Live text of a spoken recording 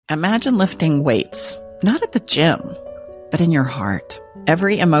Imagine lifting weights, not at the gym, but in your heart.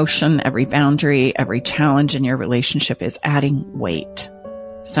 Every emotion, every boundary, every challenge in your relationship is adding weight.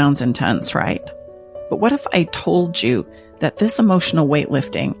 Sounds intense, right? But what if I told you that this emotional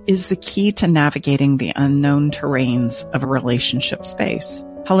weightlifting is the key to navigating the unknown terrains of a relationship space?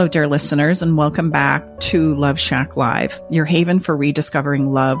 Hello, dear listeners, and welcome back to Love Shack Live, your haven for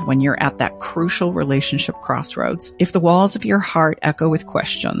rediscovering love when you're at that crucial relationship crossroads. If the walls of your heart echo with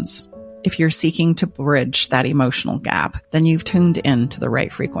questions, if you're seeking to bridge that emotional gap, then you've tuned in to the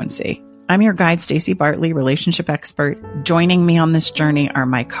right frequency. I'm your guide, Stacey Bartley, relationship expert. Joining me on this journey are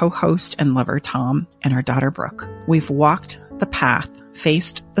my co-host and lover, Tom, and our daughter, Brooke. We've walked the path,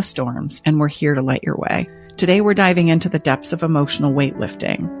 faced the storms, and we're here to light your way. Today, we're diving into the depths of emotional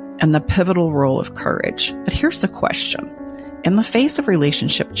weightlifting and the pivotal role of courage. But here's the question. In the face of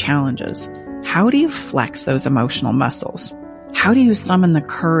relationship challenges, how do you flex those emotional muscles? How do you summon the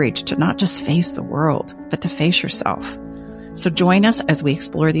courage to not just face the world, but to face yourself? So join us as we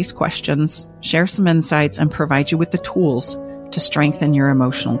explore these questions, share some insights, and provide you with the tools to strengthen your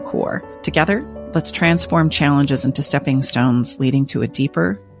emotional core. Together, let's transform challenges into stepping stones, leading to a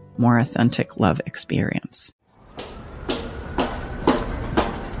deeper, more authentic love experience.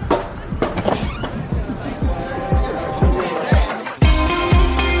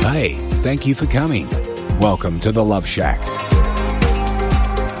 Hey, thank you for coming. Welcome to the Love Shack.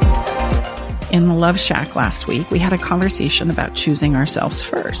 In the Love Shack last week, we had a conversation about choosing ourselves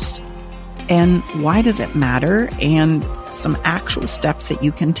first. And why does it matter? And some actual steps that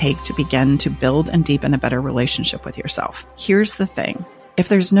you can take to begin to build and deepen a better relationship with yourself. Here's the thing. If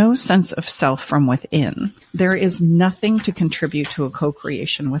there's no sense of self from within, there is nothing to contribute to a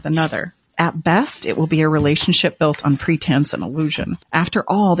co-creation with another. At best, it will be a relationship built on pretense and illusion. After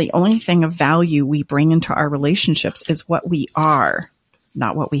all, the only thing of value we bring into our relationships is what we are,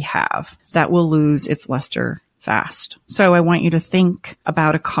 not what we have. That will lose its luster fast. So I want you to think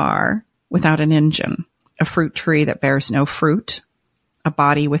about a car without an engine, a fruit tree that bears no fruit, a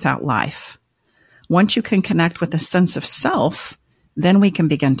body without life. Once you can connect with a sense of self, then we can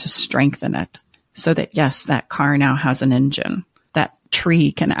begin to strengthen it so that, yes, that car now has an engine. That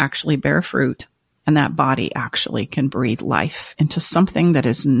tree can actually bear fruit, and that body actually can breathe life into something that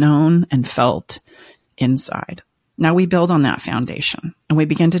is known and felt inside. Now we build on that foundation, and we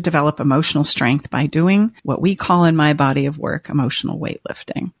begin to develop emotional strength by doing what we call in my body of work, emotional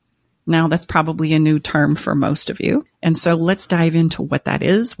weightlifting. Now, that's probably a new term for most of you. And so let's dive into what that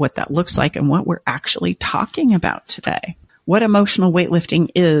is, what that looks like, and what we're actually talking about today. What emotional weightlifting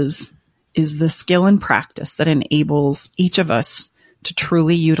is the skill and practice that enables each of us to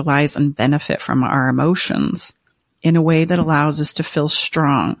truly utilize and benefit from our emotions in a way that allows us to feel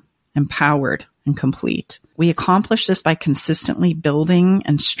strong, empowered, and complete. We accomplish this by consistently building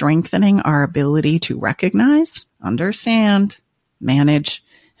and strengthening our ability to recognize, understand, manage,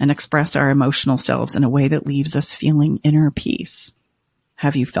 and express our emotional selves in a way that leaves us feeling inner peace.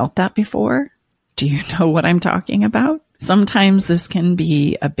 Have you felt that before? Do you know what I'm talking about? Sometimes this can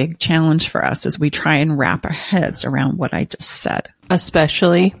be a big challenge for us as we try and wrap our heads around what I just said.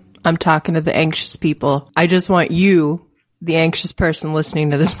 Especially, I'm talking to the anxious people. I just want you, the anxious person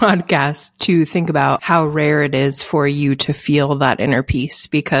listening to this podcast, to think about how rare it is for you to feel that inner peace,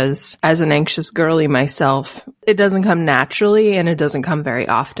 because as an anxious girly myself, it doesn't come naturally and it doesn't come very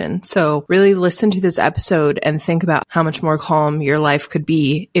often. So really listen to this episode and think about how much more calm your life could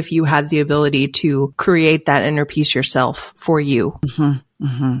be if you had the ability to create that inner peace yourself for you.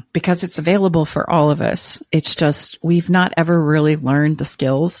 Because it's available for all of us. It's just we've not ever really learned the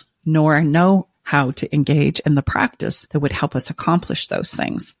skills nor know how to engage in the practice that would help us accomplish those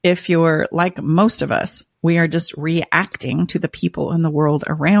things. If you're like most of us, we are just reacting to the people in the world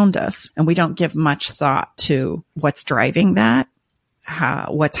around us, and we don't give much thought to what's driving that,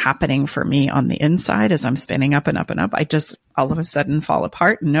 what's happening for me on the inside as I'm spinning up and up and up. I just all of a sudden fall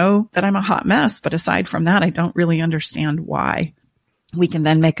apart and know that I'm a hot mess. But aside from that, I don't really understand why. We can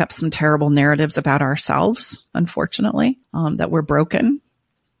then make up some terrible narratives about ourselves, unfortunately, that we're broken,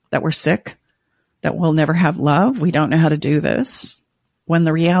 that we're sick, that we'll never have love. We don't know how to do this. When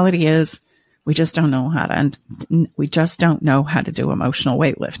the reality is we just don't know how to, and we just don't know how to do emotional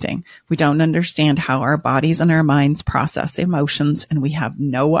weightlifting. We don't understand how our bodies and our minds process emotions, and we have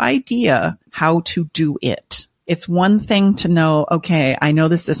no idea how to do it. It's one thing to know, okay, I know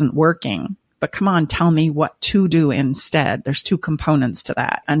this isn't working, but come on, tell me what to do instead. There's two components to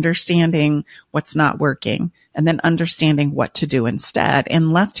that. Understanding what's not working and then understanding what to do instead.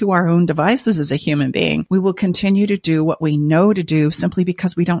 And left to our own devices as a human being, we will continue to do what we know to do simply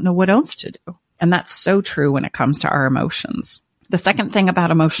because we don't know what else to do. And that's so true when it comes to our emotions. The second thing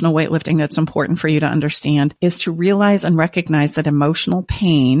about emotional weightlifting that's important for you to understand is to realize and recognize that emotional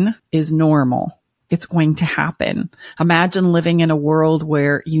pain is normal. It's going to happen. Imagine living in a world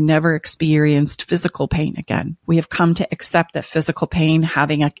where you never experienced physical pain again. We have come to accept that physical pain,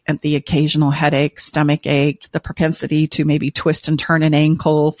 having the occasional headache, stomach ache, the propensity to maybe twist and turn an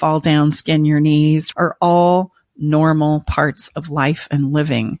ankle, fall down, skin your knees, are all normal parts of life and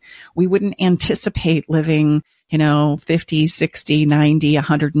living. We wouldn't anticipate living, 50, 60, 90,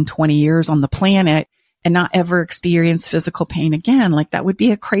 120 years on the planet and not ever experience physical pain again. Like, that would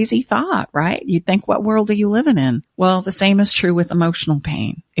be a crazy thought, right? You'd think, what world are you living in? Well, the same is true with emotional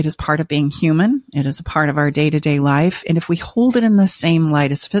pain. It is part of being human. It is a part of our day-to-day life. And if we hold it in the same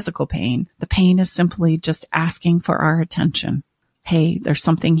light as physical pain, the pain is simply just asking for our attention. Hey, there's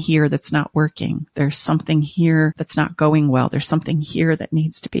something here that's not working. There's something here that's not going well. There's something here that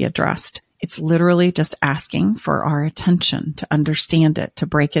needs to be addressed. It's literally just asking for our attention, to understand it, to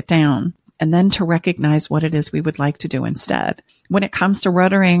break it down, and then to recognize what it is we would like to do instead. When it comes to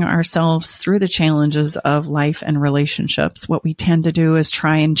ruddering ourselves through the challenges of life and relationships, what we tend to do is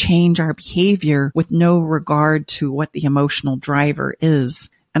try and change our behavior with no regard to what the emotional driver is.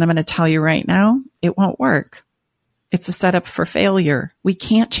 And I'm going to tell you right now, it won't work. It's a setup for failure. We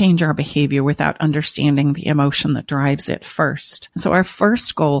can't change our behavior without understanding the emotion that drives it first. So our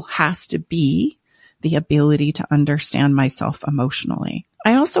first goal has to be the ability to understand myself emotionally.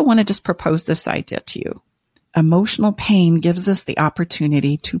 I also want to just propose this idea to you. Emotional pain gives us the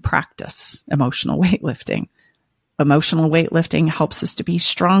opportunity to practice emotional weightlifting. Emotional weightlifting helps us to be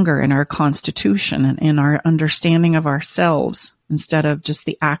stronger in our constitution and in our understanding of ourselves instead of just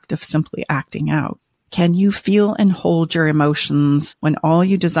the act of simply acting out. Can you feel and hold your emotions when all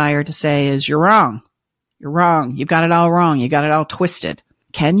you desire to say is, you're wrong. You're wrong. You got it all wrong. You got it all twisted.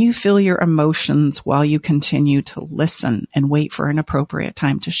 Can you feel your emotions while you continue to listen and wait for an appropriate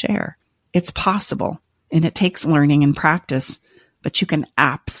time to share? It's possible, and it takes learning and practice, but you can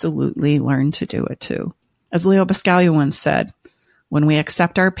absolutely learn to do it too. As Leo Buscaglia once said, when we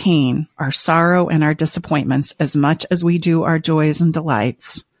accept our pain, our sorrow, and our disappointments as much as we do our joys and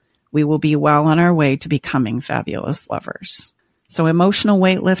delights, we will be well on our way to becoming fabulous lovers. So emotional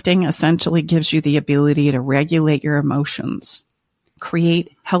weightlifting essentially gives you the ability to regulate your emotions,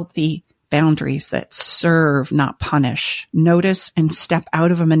 create healthy boundaries that serve, not punish, notice and step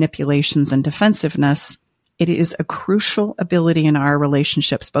out of manipulations and defensiveness. It is a crucial ability in our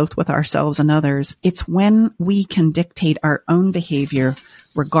relationships, both with ourselves and others. It's when we can dictate our own behavior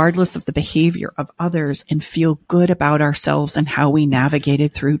regardless of the behavior of others and feel good about ourselves and how we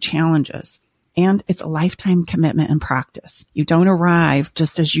navigated through challenges. And it's a lifetime commitment and practice. You don't arrive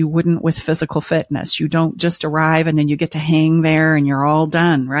just as you wouldn't with physical fitness. You don't just arrive and then you get to hang there and you're all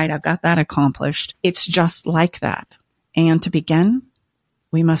done, right? I've got that accomplished. It's just like that. And to begin,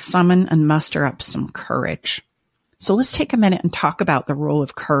 we must summon and muster up some courage. So let's take a minute and talk about the role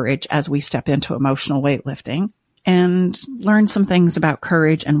of courage as we step into emotional weightlifting and learn some things about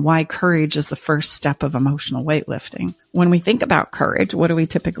courage and why courage is the first step of emotional weightlifting. When we think about courage, what do we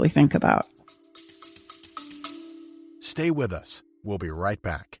typically think about? Stay with us. We'll be right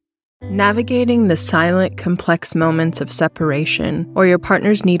back. Navigating the silent, complex moments of separation or your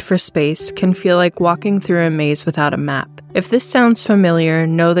partner's need for space can feel like walking through a maze without a map. If this sounds familiar,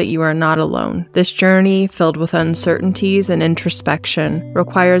 know that you are not alone. This journey, filled with uncertainties and introspection,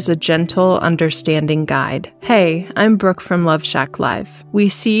 requires a gentle, understanding guide. Hey, I'm Brooke from Love Shack Live. We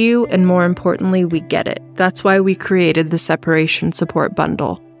see you, and more importantly, we get it. That's why we created the Separation Support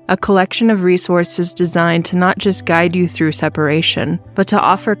Bundle. A collection of resources designed to not just guide you through separation, but to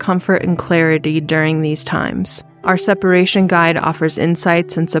offer comfort and clarity during these times. Our separation guide offers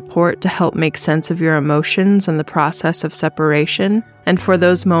insights and support to help make sense of your emotions and the process of separation. And for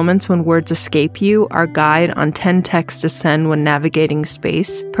those moments when words escape you, our guide on 10 texts to send when navigating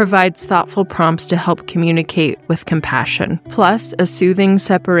space provides thoughtful prompts to help communicate with compassion. Plus, a soothing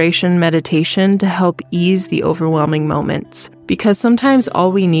separation meditation to help ease the overwhelming moments. Because sometimes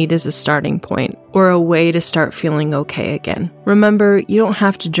all we need is a starting point, or a way to start feeling okay again. Remember, you don't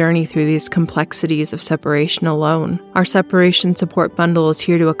have to journey through these complexities of separation alone. Our Separation Support Bundle is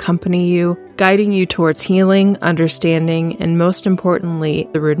here to accompany you, guiding you towards healing, understanding, and most importantly,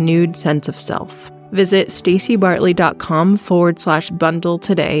 the renewed sense of self. Visit stacybartley.com/bundle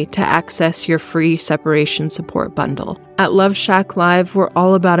today to access your free separation support bundle. At Love Shack Live, we're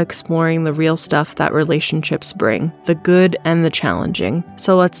all about exploring the real stuff that relationships bring, the good and the challenging.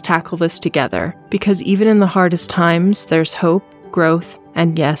 So let's tackle this together, because even in the hardest times, there's hope, growth,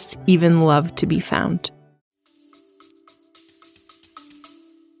 and yes, even love to be found.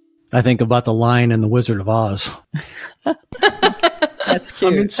 I think about the lion in The Wizard of Oz. That's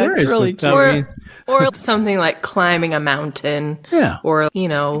cute. I mean, That's seriously. really cute. I mean, Or something like climbing a mountain. Yeah. Or,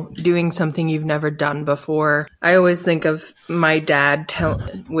 doing something you've never done before. I always think of my dad,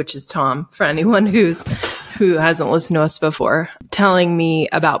 which is Tom, for anyone who hasn't listened to us before, telling me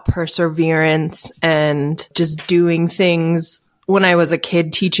about perseverance and just doing things when I was a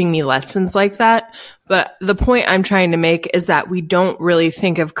kid, teaching me lessons like that. But the point I'm trying to make is that we don't really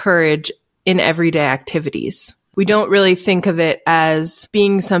think of courage in everyday activities. We don't really think of it as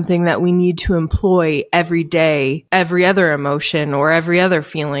being something that we need to employ every day, every other emotion or every other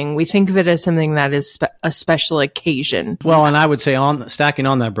feeling. We think of it as something that is a special occasion. Well, and I would say stacking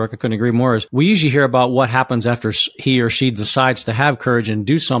on that, Brooke, I couldn't agree more, is we usually hear about what happens after he or she decides to have courage and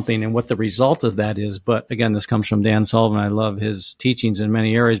do something and what the result of that is. But again, this comes from Dan Sullivan. I love his teachings in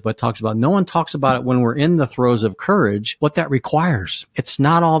many areas, but talks about no one talks about it when we're in the throes of courage, what that requires. It's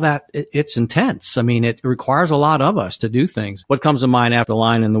not all that, it's intense. I mean, it requires a lot of us to do things. What comes to mind after the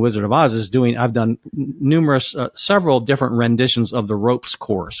line in The Wizard of Oz is I've done several different renditions of the ropes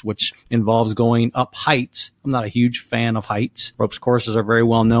course, which involves going up heights. I'm not a huge fan of heights. Ropes courses are very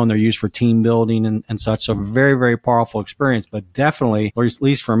well known. They're used for team building and such. So very, very powerful experience, but definitely, at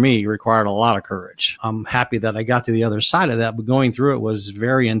least for me, required a lot of courage. I'm happy that I got to the other side of that, but going through it was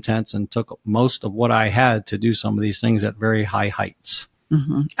very intense and took most of what I had to do some of these things at very high heights.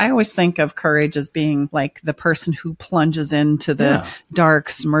 Mm-hmm. I always think of courage as being like the person who plunges into the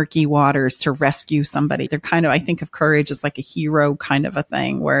dark, murky waters to rescue somebody. They're I think of courage as like a hero kind of a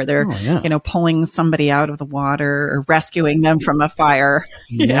thing where they're, pulling somebody out of the water or rescuing them from a fire.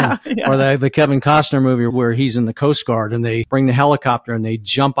 Yeah. Or the Kevin Costner movie where he's in the Coast Guard and they bring the helicopter and they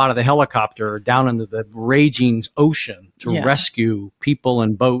jump out of the helicopter down into the raging ocean to rescue people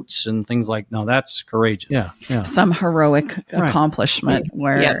and boats and things like, no, that's courageous. Yeah. Some heroic accomplishment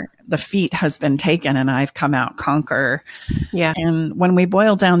where the feat has been taken and I've come out conqueror. Yeah. And when we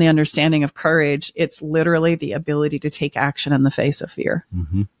boil down the understanding of courage, it's literally the ability to take action in the face of fear.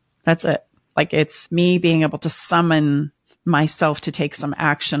 Mm-hmm. That's it. Like it's me being able to summon myself to take some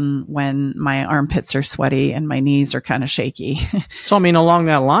action when my armpits are sweaty and my knees are kind of shaky. So, I mean, along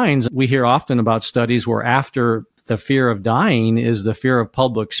that lines, we hear often about studies where after the fear of dying is the fear of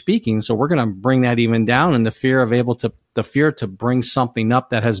public speaking. So we're going to bring that even down, and the fear to bring something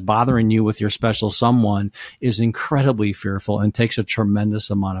up that has bothering you with your special someone is incredibly fearful and takes a tremendous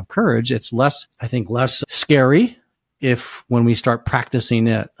amount of courage. It's less scary when we start practicing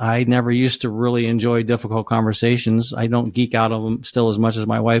it. I never used to really enjoy difficult conversations. I don't geek out of them still as much as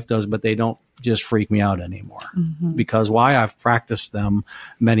my wife does, but they don't just freak me out anymore. Mm-hmm. Because why? I've practiced them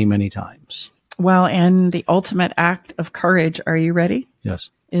many, many times. Well, and the ultimate act of courage, are you ready?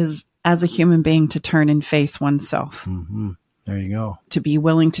 Yes. Is as a human being to turn and face oneself. Mm-hmm. There you go. To be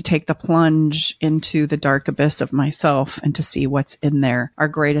willing to take the plunge into the dark abyss of myself and to see what's in there. Our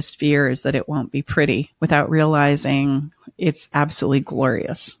greatest fear is that it won't be pretty without realizing it's absolutely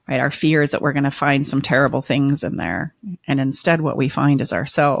glorious, right? Our fear is that we're going to find some terrible things in there. And instead what we find is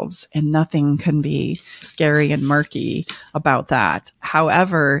ourselves, and nothing can be scary and murky about that.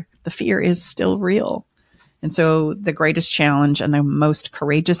 However, the fear is still real. And so the greatest challenge and the most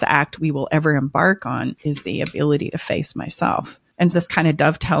courageous act we will ever embark on is the ability to face myself. And this kind of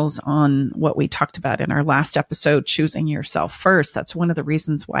dovetails on what we talked about in our last episode, choosing yourself first. That's one of the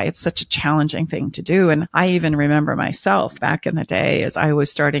reasons why it's such a challenging thing to do. And I even remember myself back in the day as I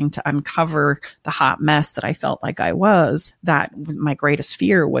was starting to uncover the hot mess that I felt like I was, that my greatest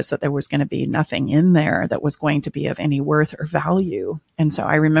fear was that there was going to be nothing in there that was going to be of any worth or value. And so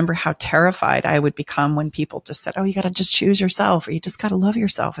I remember how terrified I would become when people just said, oh, you got to just choose yourself, or you just got to love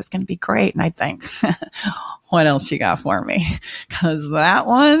yourself. It's going to be great. And I'd think, what else you got for me? Because that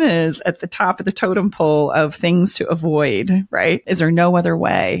one is at the top of the totem pole of things to avoid, right? Is there no other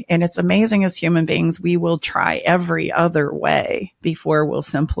way? And it's amazing as human beings, we will try every other way before we'll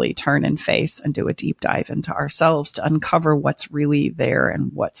simply turn and face and do a deep dive into ourselves to uncover what's really there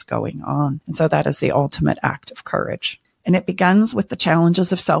and what's going on. And so that is the ultimate act of courage. And it begins with the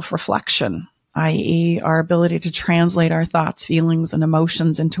challenges of self-reflection, i.e. our ability to translate our thoughts, feelings, and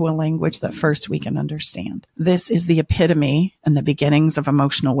emotions into a language that first we can understand. This is the epitome and the beginnings of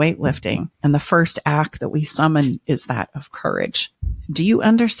emotional weightlifting. And the first act that we summon is that of courage. Do you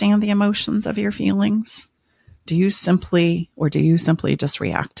understand the emotions of your feelings? Do you simply just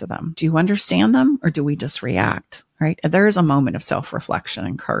react to them? Do you understand them, or do we just react? Right? And there is a moment of self-reflection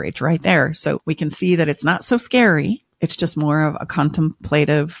and courage right there. So we can see that it's not so scary. It's just more of a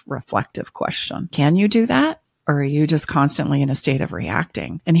contemplative, reflective question. Can you do that? Or are you just constantly in a state of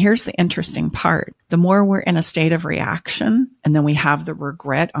reacting? And here's the interesting part. The more we're in a state of reaction, and then we have the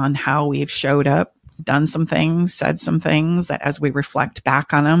regret on how we've showed up done some things, said some things that as we reflect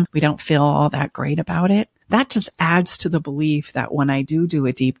back on them, we don't feel all that great about it. That just adds to the belief that when I do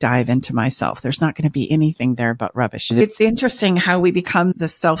a deep dive into myself, there's not going to be anything there but rubbish. It's interesting how we become the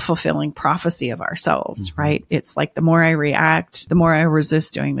self-fulfilling prophecy of ourselves, right? It's like the more I react, the more I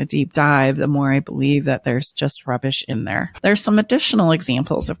resist doing the deep dive, the more I believe that there's just rubbish in there. There's some additional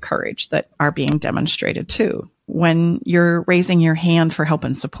examples of courage that are being demonstrated too. When you're raising your hand for help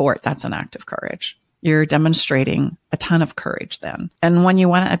and support, that's an act of courage. You're demonstrating a ton of courage then. And when you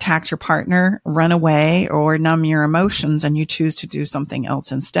want to attack your partner, run away, or numb your emotions, and you choose to do something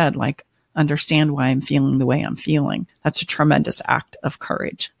else instead, like understand why I'm feeling the way I'm feeling, that's a tremendous act of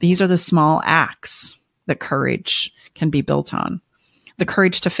courage. These are the small acts that courage can be built on. The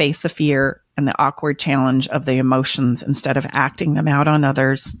courage to face the fear and the awkward challenge of the emotions instead of acting them out on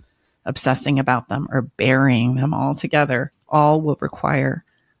others, obsessing about them, or burying them all together, all will require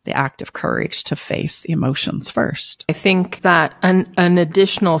the act of courage to face the emotions first. I think that an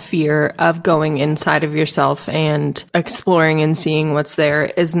additional fear of going inside of yourself and exploring and seeing what's there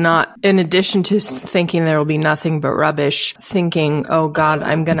is not, in addition to thinking there will be nothing but rubbish, thinking, oh God,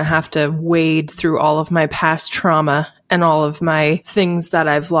 I'm going to have to wade through all of my past trauma and all of my things that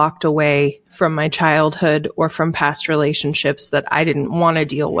I've locked away from my childhood or from past relationships that I didn't want to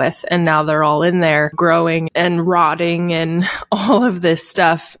deal with. And now they're all in there growing and rotting and all of this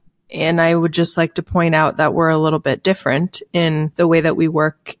stuff. And I would just like to point out that we're a little bit different in the way that we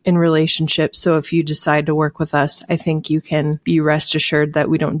work in relationships. So if you decide to work with us, I think you can be rest assured that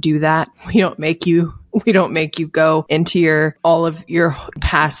we don't do that. We don't make you go into all of your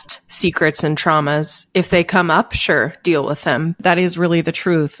past secrets and traumas. If they come up, sure, deal with them. That is really the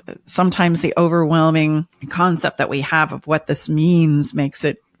truth. Sometimes the overwhelming concept that we have of what this means makes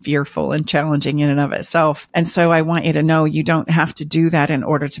it fearful and challenging in and of itself. And so I want you to know you don't have to do that in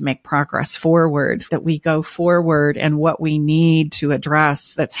order to make progress forward, that we go forward and what we need to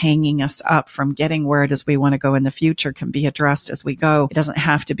address that's hanging us up from getting where it is we want to go in the future can be addressed as we go. It doesn't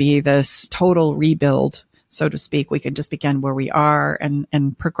have to be this total rebuild, so to speak. We can just begin where we are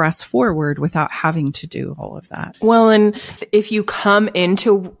and progress forward without having to do all of that. Well, and if you come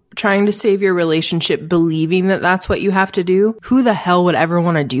into trying to save your relationship believing that that's what you have to do, who the hell would ever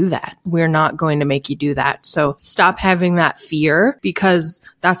want to do that? We're not going to make you do that. So stop having that fear, because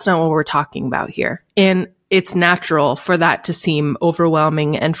that's not what we're talking about here. And it's natural for that to seem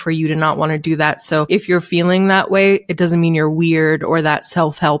overwhelming and for you to not want to do that. So if you're feeling that way, it doesn't mean you're weird or that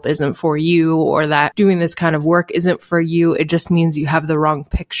self-help isn't for you or that doing this kind of work isn't for you. It just means you have the wrong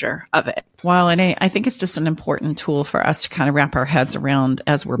picture of it. Well, and I think it's just an important tool for us to kind of wrap our heads around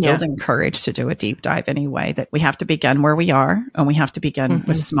as we're building courage to do a deep dive anyway, that we have to begin where we are and we have to begin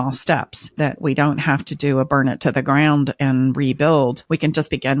with small steps, that we don't have to do a burn it to the ground and rebuild. We can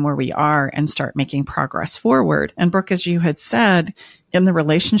just begin where we are and start making progress forward. And Brooke, as you had said, in the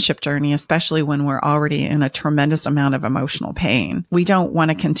relationship journey, especially when we're already in a tremendous amount of emotional pain, we don't want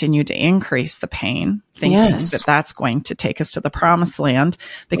to continue to increase the pain, thinking that that's going to take us to the promised land.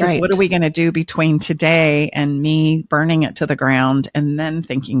 Because what are we going to do between today and me burning it to the ground and then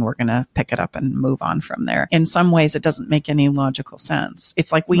thinking we're going to pick it up and move on from there? In some ways, it doesn't make any logical sense.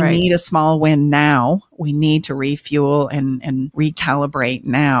 It's like we need a small win now. We need to refuel and recalibrate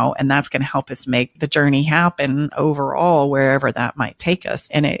now. And that's going to help us make the journey happen overall, wherever that might take us.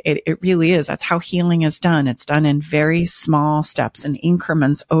 And it really is. That's how healing is done. It's done in very small steps and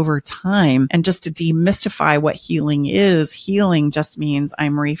increments over time. And just to demystify what healing is, healing just means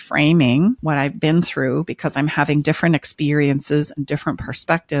I'm reframing what I've been through because I'm having different experiences and different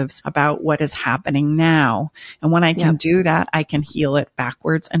perspectives about what is happening now. And when I can do that, I can heal it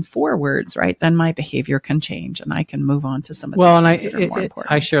backwards and forwards, right? Then my behavior can change and I can move on to some of the things that are more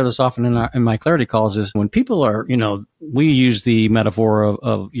important. I share this often in my clarity calls is when people are, we use the metaphor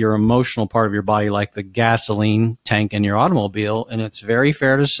of your emotional part of your body like the gasoline tank in your automobile. And it's very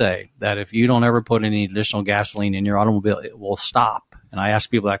fair to say that if you don't ever put any additional gasoline in your automobile, it will stop. And I ask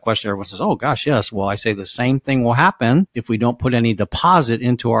people that question. Everyone says, oh, gosh, yes. Well, I say the same thing will happen if we don't put any deposit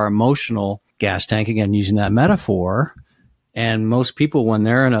into our emotional gas tank, again, using that metaphor. And most people, when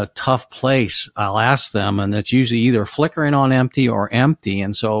they're in a tough place, I'll ask them, and it's usually either flickering on empty or empty.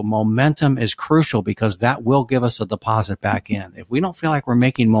 And so momentum is crucial because that will give us a deposit back in. If we don't feel like we're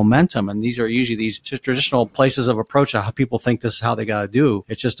making momentum, and these are usually these traditional places of approach, how people think this is how they got to do.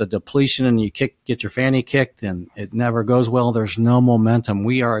 It's just a depletion and you get your fanny kicked and it never goes well. There's no momentum.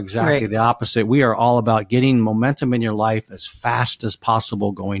 We are exactly the opposite. We are all about getting momentum in your life as fast as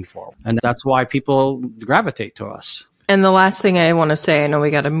possible going forward. And that's why people gravitate to us. And the last thing I want to say, I know we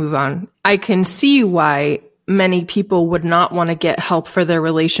got to move on. I can see why many people would not want to get help for their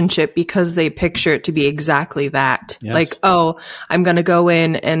relationship because they picture it to be exactly that. Yes. Like, oh, I'm going to go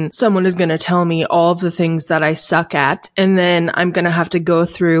in and someone is going to tell me all of the things that I suck at. And then I'm going to have to go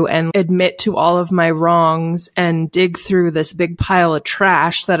through and admit to all of my wrongs and dig through this big pile of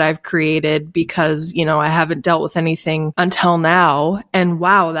trash that I've created because, you know, I haven't dealt with anything until now. And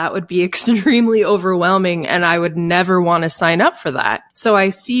wow, that would be extremely overwhelming. And I would never want to sign up for that. So I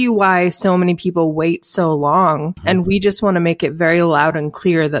see why so many people wait so long. And we just want to make it very loud and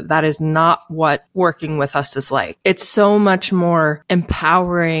clear that that is not what working with us is like. It's so much more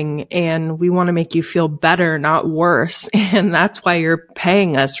empowering, and we want to make you feel better, not worse. And that's why you're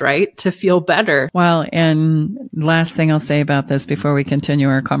paying us, right? To feel better. Well, and last thing I'll say about this before we continue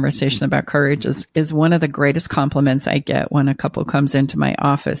our conversation about courage is one of the greatest compliments I get when a couple comes into my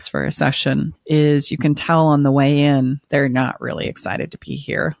office for a session is you can tell on the way in, they're not really excited to be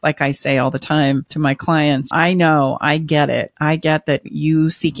here. Like I say all the time to my clients, I know, I get it. I get that you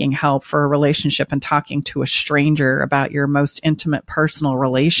seeking help for a relationship and talking to a stranger about your most intimate personal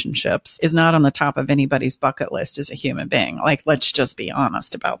relationships is not on the top of anybody's bucket list as a human being. Like, let's just be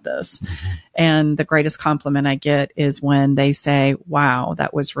honest about this. Mm-hmm. And the greatest compliment I get is when they say, wow,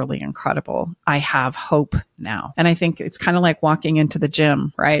 that was really incredible. I have hope now. And I think it's kind of like walking into the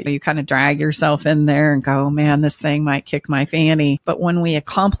gym, right? You kind of drag yourself in there and go, man, this thing might kick my fanny. But when we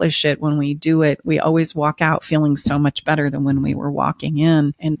accomplish it, when we do it, we always walk out feeling so much better than when we were walking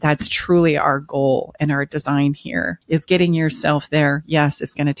in. And that's truly our goal and our design here is getting yourself there. Yes,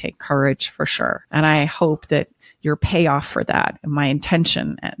 it's going to take courage for sure. And I hope that your payoff for that, my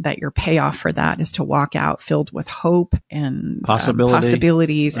intention that your payoff for that is to walk out filled with hope and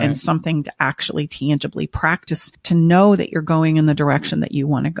possibilities right. And something to actually tangibly practice to know that you're going in the direction that you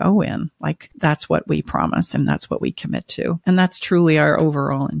want to go in. Like that's what we promise and that's what we commit to. And that's truly our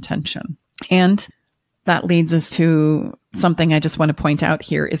overall intention. And that leads us to something I just want to point out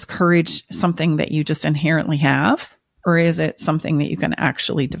here. Is courage something that you just inherently have, or is it something that you can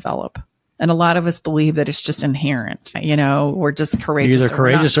actually develop? And a lot of us believe that it's just inherent. You know, we're just courageous. You're either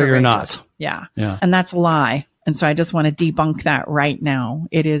courageous or you're not. Yeah. And that's a lie. And so I just want to debunk that right now.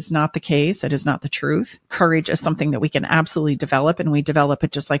 It is not the case. It is not the truth. Courage is something that we can absolutely develop, and we develop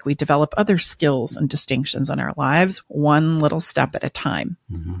it just like we develop other skills and distinctions in our lives, one little step at a time.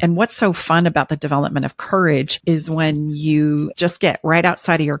 Mm-hmm. And what's so fun about the development of courage is when you just get right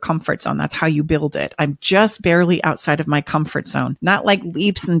outside of your comfort zone. That's how you build it. I'm just barely outside of my comfort zone, not like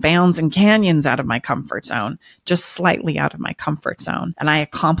leaps and bounds and canyons out of my comfort zone, just slightly out of my comfort zone. And I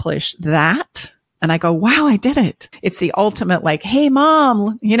accomplish that. And I go, wow, I did it. It's the ultimate like, hey,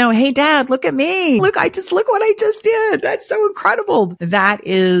 mom, you know, hey, dad, look at me. Look what I just did. That's so incredible. That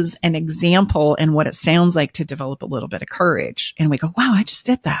is an example and what it sounds like to develop a little bit of courage. And we go, wow, I just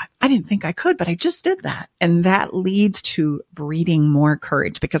did that. I didn't think I could, but I just did that. And that leads to breeding more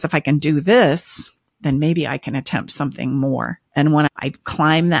courage, because if I can do this, then maybe I can attempt something more. And when I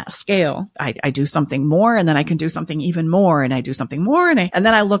climb that scale, I do something more, and then I can do something even more, and I do something more. And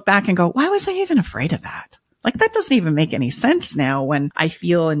then I look back and go, why was I even afraid of that? Like, that doesn't even make any sense now when I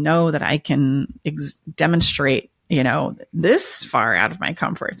feel and know that I can demonstrate, you know, this far out of my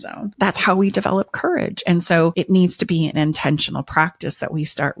comfort zone. That's how we develop courage. And so it needs to be an intentional practice that we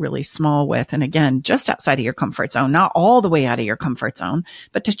start really small with. And again, just outside of your comfort zone, not all the way out of your comfort zone,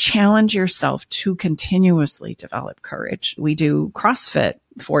 but to challenge yourself to continuously develop courage. We do CrossFit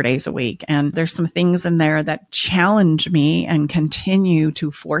 4 days a week. And there's some things in there that challenge me and continue to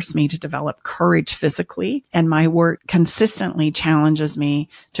force me to develop courage physically. And my work consistently challenges me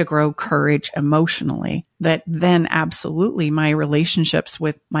to grow courage emotionally. That then absolutely my relationships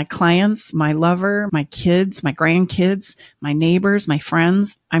with my clients, my lover, my kids, my grandkids, my neighbors, my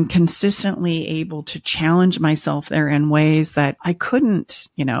friends, I'm consistently able to challenge myself there in ways that I couldn't,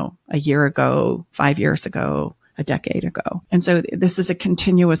 you know, a year ago, 5 years ago, a decade ago. And so this is a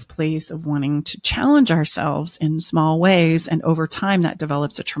continuous place of wanting to challenge ourselves in small ways. And over time, that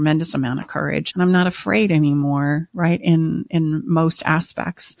develops a tremendous amount of courage. And I'm not afraid anymore, right? In most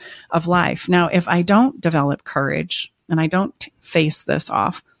aspects of life. Now, if I don't develop courage and I don't face this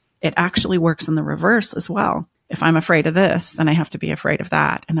off, it actually works in the reverse as well. If I'm afraid of this, then I have to be afraid of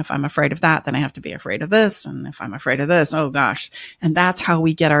that. And if I'm afraid of that, then I have to be afraid of this. And if I'm afraid of this, oh gosh. And that's how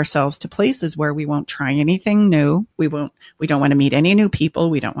we get ourselves to places where we won't try anything new. We don't want to meet any new people.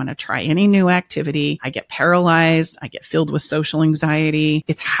 We don't want to try any new activity. I get paralyzed. I get filled with social anxiety.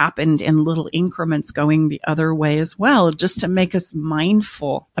 It's happened in little increments going the other way as well, just to make us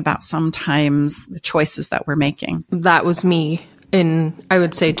mindful about sometimes the choices that we're making. That was me. in, I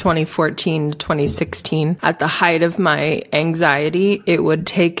would say 2014 to 2016, at the height of my anxiety, it would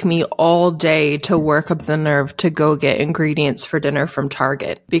take me all day to work up the nerve to go get ingredients for dinner from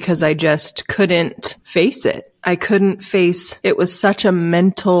Target because I just couldn't face it. I couldn't face, it was such a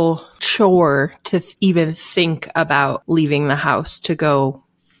mental chore to even think about leaving the house to go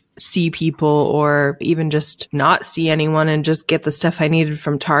see people or even just not see anyone and just get the stuff I needed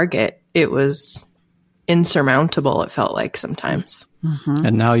from Target. It was insurmountable, it felt like sometimes. Mm-hmm.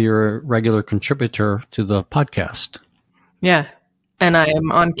 And now you're a regular contributor to the podcast. Yeah. And I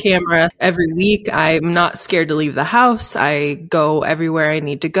am on camera every week. I'm not scared to leave the house. I go everywhere I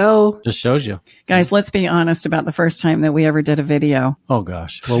need to go. Just shows you. Guys, let's be honest about the first time that we ever did a video. Oh,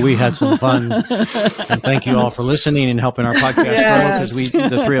 gosh. Well, we had some fun. And thank you all for listening and helping our podcast grow, because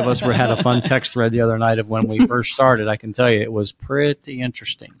the three of us had a fun text thread the other night of when we first started. I can tell you it was pretty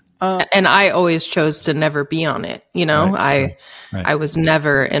interesting. And I always chose to never be on it. You know, Right. I was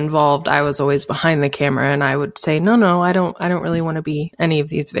never involved. I was always behind the camera, and I would say, no, I don't really want to be any of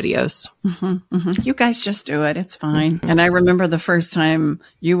these videos. Mm-hmm, mm-hmm. You guys just do it. It's fine. Mm-hmm. And I remember the first time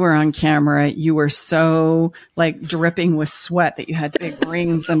you were on camera, you were so like dripping with sweat that you had big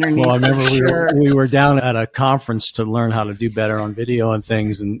rings underneath. Well, I remember we were down at a conference to learn how to do better on video and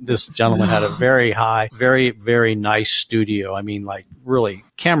things. And this gentleman had a very high, very, very nice studio. I mean, like really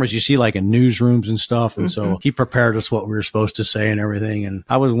cameras you see like in newsrooms and stuff. And so he prepared us what we were supposed to say and everything. And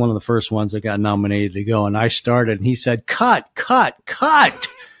I was one of the first ones that got nominated to go. And I started and he said, cut.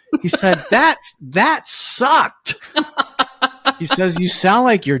 He said, that sucked. He says, you sound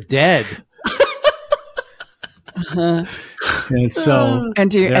like you're dead. And so,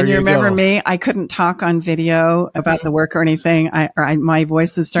 and you remember me? I couldn't talk on video about the work or anything. My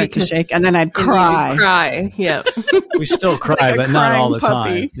voice would start to shake, and then I'd cry. Yeah, we still cry, like but not all the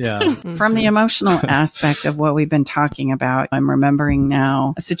time. Yeah. From the emotional aspect of what we've been talking about, I'm remembering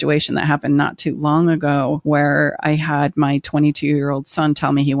now a situation that happened not too long ago where I had my 22-year-old son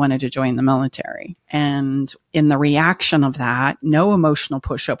tell me he wanted to join the military. And in the reaction of that, no emotional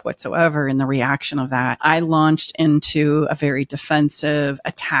push-up whatsoever. In the reaction of that, I launched into a very defensive,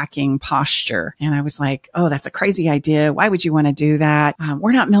 attacking posture. And I was like, oh, that's a crazy idea. Why would you want to do that?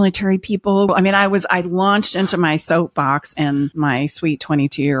 We're not military people. I mean, I launched into my soapbox, and my sweet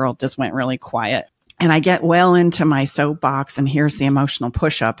 22-year-old just went really quiet. And I get well into my soapbox, and here's the emotional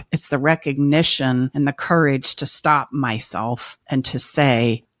push-up. It's the recognition and the courage to stop myself and to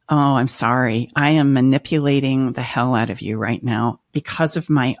say, oh, I'm sorry. I am manipulating the hell out of you right now because of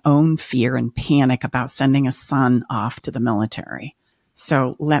my own fear and panic about sending a son off to the military.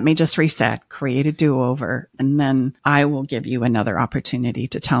 So let me just reset, create a do-over, and then I will give you another opportunity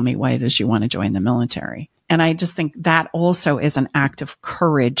to tell me why it is you want to join the military. And I just think that also is an act of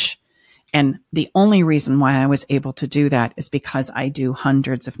courage. And the only reason why I was able to do that is because I do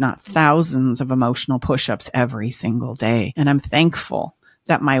hundreds, if not thousands, of emotional push-ups every single day. And I'm thankful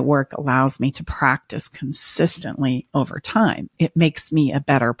that my work allows me to practice consistently over time. It makes me a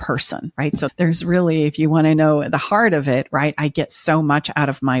better person, right? So there's really, if you want to know the heart of it, right? I get so much out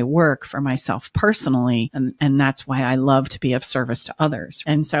of my work for myself personally. And that's why I love to be of service to others.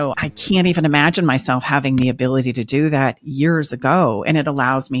 And so I can't even imagine myself having the ability to do that years ago. And it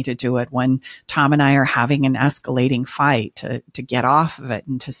allows me to do it when Tom and I are having an escalating fight to get off of it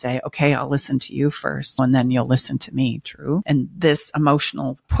and to say, okay, I'll listen to you first, and then you'll listen to me. True. And this emotional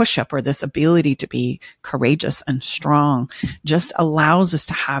push-up, or this ability to be courageous and strong, just allows us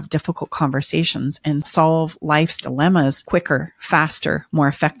to have difficult conversations and solve life's dilemmas quicker, faster, more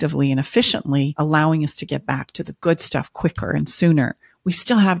effectively and efficiently, allowing us to get back to the good stuff quicker and sooner. We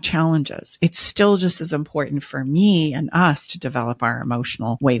still have challenges. It's still just as important for me and us to develop our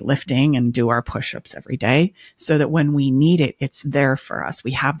emotional weightlifting and do our push-ups every day so that when we need it, it's there for us.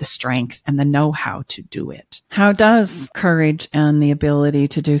 We have the strength and the know-how to do it. How does courage and the ability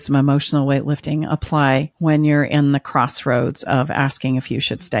to do some emotional weightlifting apply when you're in the crossroads of asking if you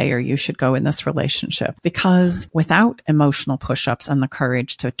should stay or you should go in this relationship? Because without emotional push-ups and the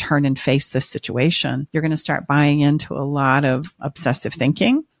courage to turn and face this situation, you're going to start buying into a lot of obsessive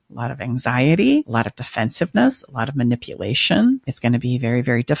thinking, a lot of anxiety, a lot of defensiveness, a lot of manipulation. It's going to be very,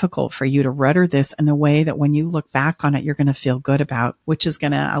 very difficult for you to rudder this in a way that when you look back on it, you're going to feel good about, which is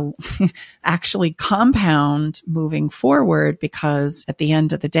going to actually compound moving forward, because at the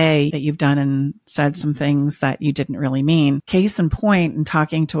end of the day that you've done and said some things that you didn't really mean. Case in point, in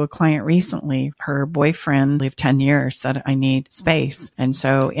talking to a client recently, her boyfriend of 10 years said, I need space. And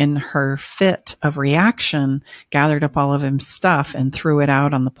so in her fit of reaction, gathered up all of his stuff and threw it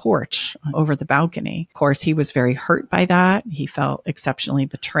out on the porch over the balcony. Of course, he was very hurt by that. He felt exceptionally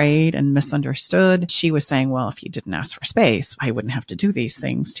betrayed and misunderstood. She was saying, well, if you didn't ask for space, I wouldn't have to do these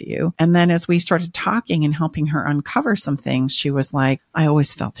things to you. And then as we started talking and helping her uncover some things, she was like, I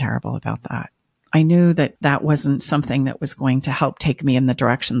always felt terrible about that. I knew that that wasn't something that was going to help take me in the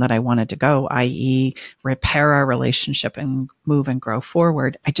direction that I wanted to go, i.e. repair our relationship and move and grow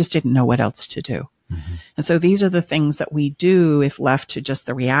forward. I just didn't know what else to do. Mm-hmm. And so these are the things that we do if left to just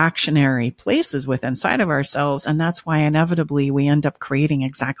the reactionary places within inside of ourselves. And that's why inevitably we end up creating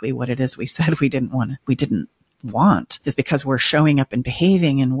exactly what it is we said we didn't want, is because we're showing up and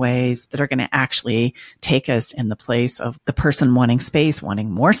behaving in ways that are going to actually take us in the place of the person wanting space, wanting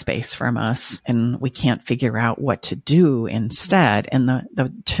more space from us. And we can't figure out what to do instead. And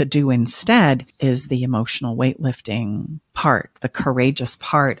the to do instead is the emotional weightlifting part, the courageous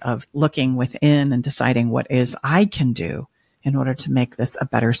part of looking within and deciding what is I can do in order to make this a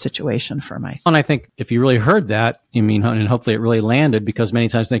better situation for myself. And I think if you really heard that, and hopefully it really landed, because many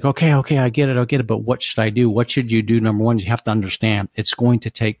times I think, okay, I get it. But what should I do? What should you do? Number one, you have to understand it's going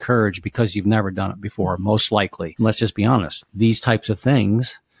to take courage because you've never done it before, most likely. And let's just be honest. These types of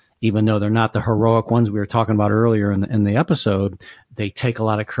things, even though they're not the heroic ones we were talking about earlier in the episode, they take a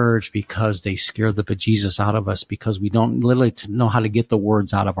lot of courage because they scare the bejesus out of us, because we don't literally know how to get the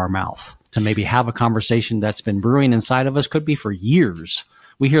words out of our mouth. To maybe have a conversation that's been brewing inside of us, could be for years.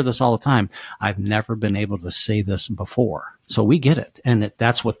 We hear this all the time. I've never been able to say this before. So we get it. And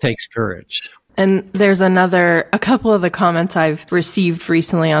that's what takes courage. And there's a couple of the comments I've received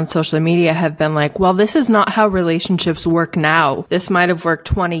recently on social media have been like, well, this is not how relationships work now. This might have worked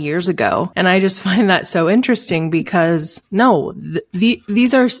 20 years ago. And I just find that so interesting because no,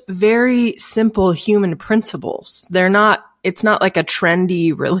 these are very simple human principles. It's not like a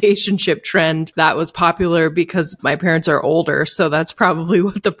trendy relationship trend that was popular because my parents are older. So that's probably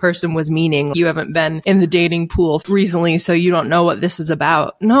what the person was meaning. You haven't been in the dating pool recently, so you don't know what this is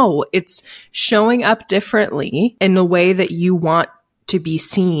about. No, it's showing up differently in the way that you want to be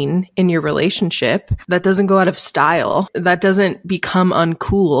seen in your relationship. That doesn't go out of style. That doesn't become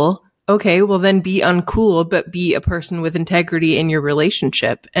uncool. Okay, well then be uncool, but be a person with integrity in your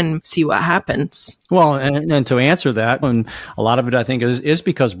relationship and see what happens. Well, and to answer that, and a lot of it I think is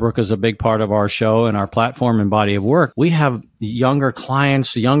because Brooke is a big part of our show and our platform and body of work. We have younger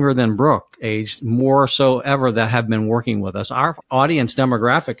clients, younger than Brooke, aged more so ever, that have been working with us. Our audience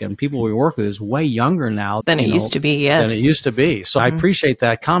demographic and people we work with is way younger now than it used to be. Yes, than it used to be. So I appreciate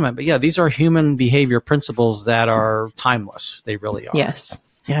that comment. But yeah, these are human behavior principles that are timeless. They really are. Yes.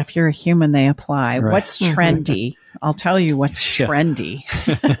 Yeah, if you're a human, they apply. Right. What's trendy? I'll tell you what's trendy.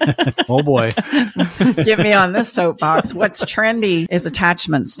 Oh, boy. Get me on this soapbox. What's trendy is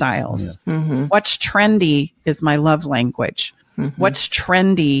attachment styles. Yeah. Mm-hmm. What's trendy is my love language. Mm-hmm. What's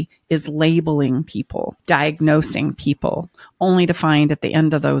trendy is labeling people, diagnosing people, only to find at the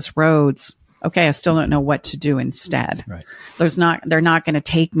end of those roads, okay, I still don't know what to do instead. Right. They're not going to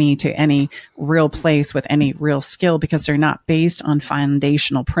take me to any real place with any real skill because they're not based on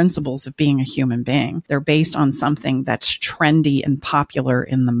foundational principles of being a human being. They're based on something that's trendy and popular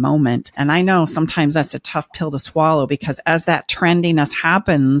in the moment. And I know sometimes that's a tough pill to swallow because as that trendiness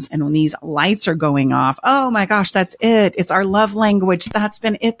happens and when these lights are going off, oh my gosh, that's it. It's our love language. That's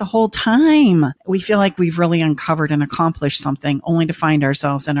been it the whole time. We feel like we've really uncovered and accomplished something only to find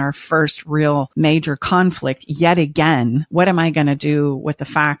ourselves in our first real major conflict yet again. What am I going to do with the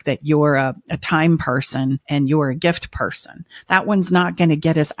fact that you're a time person and you're a gift person? That one's not going to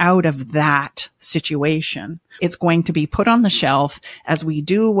get us out of that situation. It's going to be put on the shelf as we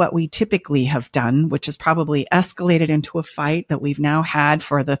do what we typically have done, which is probably escalated into a fight that we've now had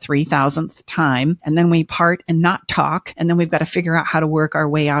for the 3,000th time. And then we part and not talk. And then we've got to figure out how to work our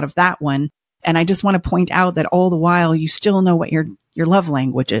way out of that one. And I just want to point out that all the while you still know what your love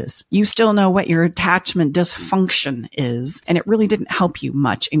language is. You still know what your attachment dysfunction is. And it really didn't help you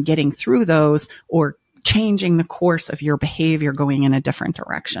much in getting through those or changing the course of your behavior going in a different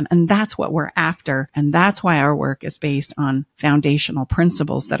direction. And that's what we're after. And that's why our work is based on foundational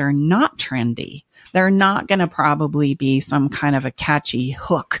principles that are not trendy. They're not going to probably be some kind of a catchy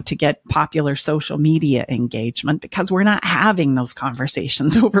hook to get popular social media engagement because we're not having those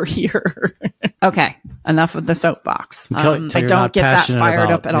conversations over here. Okay, enough of the soapbox. I don't get that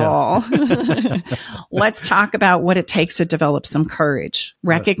fired up at all. Let's talk about what it takes to develop some courage.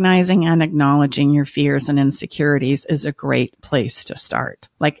 Recognizing and acknowledging your fears and insecurities is a great place to start.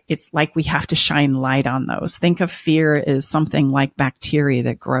 It's like we have to shine light on those. Think of fear as something like bacteria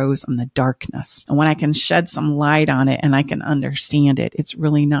that grows in the darkness. And when I can shed some light on it and I can understand it, it's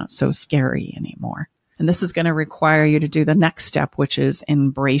really not so scary anymore. And this is going to require you to do the next step, which is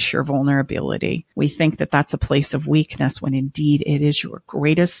embrace your vulnerability. We think that that's a place of weakness when indeed it is your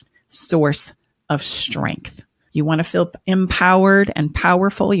greatest source of strength. You want to feel empowered and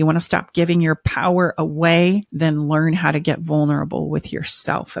powerful. You want to stop giving your power away. Then learn how to get vulnerable with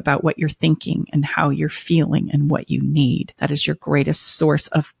yourself about what you're thinking and how you're feeling and what you need. That is your greatest source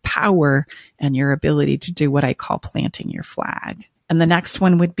of power and your ability to do what I call planting your flag. And the next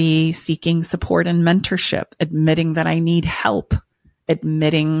one would be seeking support and mentorship, admitting that I need help,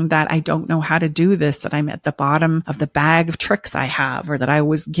 admitting that I don't know how to do this, that I'm at the bottom of the bag of tricks I have, or that I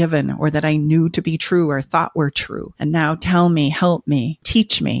was given, or that I knew to be true or thought were true. And now tell me, help me,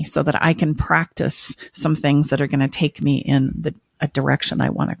 teach me so that I can practice some things that are going to take me in a direction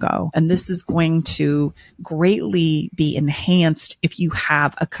I want to go. And this is going to greatly be enhanced if you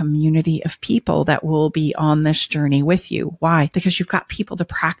have a community of people that will be on this journey with you. Why? Because you've got people to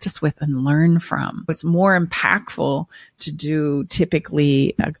practice with and learn from. It's more impactful to do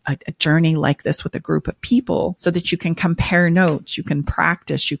typically a journey like this with a group of people so that you can compare notes, you can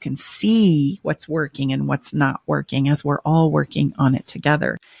practice, you can see what's working and what's not working as we're all working on it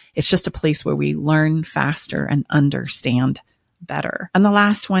together. It's just a place where we learn faster and understand better. And the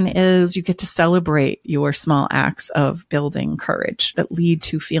last one is you get to celebrate your small acts of building courage that lead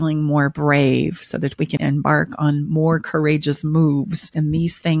to feeling more brave so that we can embark on more courageous moves. And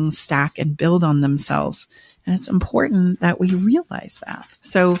these things stack and build on themselves. And it's important that we realize that.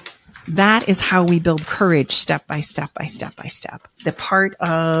 So that is how we build courage step by step by step by step. The part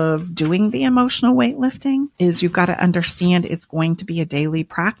of doing the emotional weightlifting is you've got to understand it's going to be a daily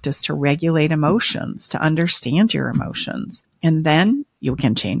practice to regulate emotions, to understand your emotions. And then you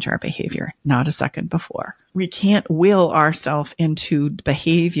can change our behavior, not a second before. We can't will ourselves into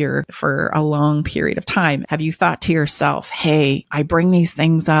behavior for a long period of time. Have you thought to yourself, hey, I bring these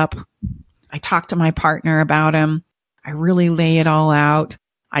things up. I talk to my partner about them. I really lay it all out.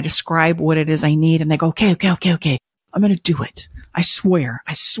 I describe what it is I need and they go, okay. I'm going to do it. I swear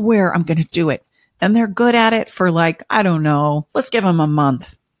I'm going to do it. And they're good at it for I don't know, let's give them a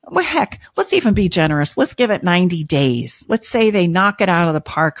month. Well, heck, let's even be generous. Let's give it 90 days. Let's say they knock it out of the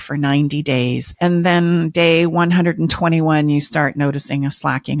park for 90 days. And then day 121, you start noticing a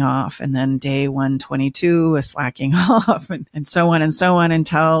slacking off. And then day 122, a slacking off and so on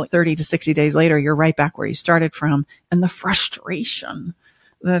until 30 to 60 days later, you're right back where you started from. And the frustration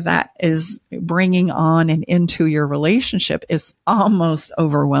that is bringing on and into your relationship is almost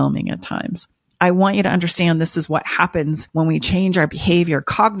overwhelming at times. I want you to understand this is what happens when we change our behavior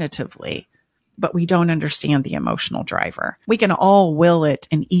cognitively, but we don't understand the emotional driver. We can all will it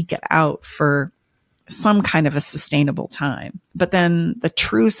and eke it out for some kind of a sustainable time. But then the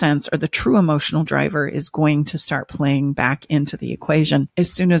true sense or the true emotional driver is going to start playing back into the equation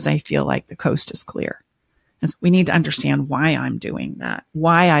as soon as I feel like the coast is clear. And so we need to understand why I'm doing that,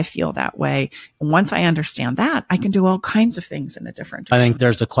 why I feel that way. And once I understand that, I can do all kinds of things in a different direction. I think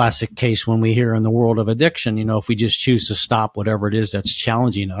there's a classic case when we hear in the world of addiction, if we just choose to stop whatever it is that's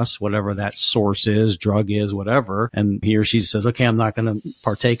challenging us, whatever that source is, drug is, whatever, and he or she says, okay, I'm not going to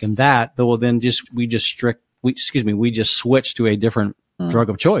partake in that. Well, then we just switch to a different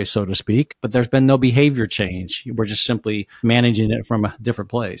drug of choice, so to speak, but there's been no behavior change. We're just simply managing it from a different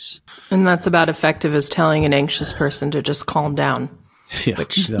place. And that's about effective as telling an anxious person to just calm down,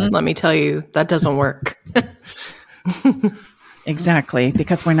 which let me tell you, that doesn't work. Exactly,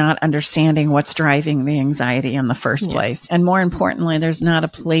 because we're not understanding what's driving the anxiety in the first place. And more importantly, there's not a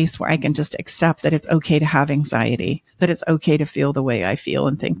place where I can just accept that it's okay to have anxiety, that it's okay to feel the way I feel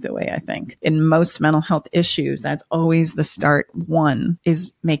and think the way I think. In most mental health issues, that's always the start. One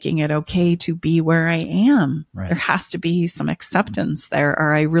is making it okay to be where I am. Right. There has to be some acceptance there,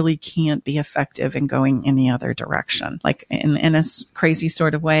 or I really can't be effective in going any other direction. Like in a crazy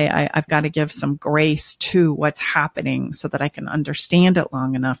sort of way, I've got to give some grace to what's happening so that I can understand it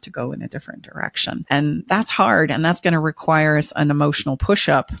long enough to go in a different direction. And that's hard. And that's going to require us an emotional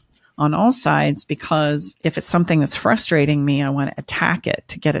push-up on all sides, because if it's something that's frustrating me, I want to attack it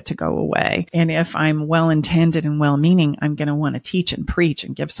to get it to go away. And if I'm well-intended and well-meaning, I'm going to want to teach and preach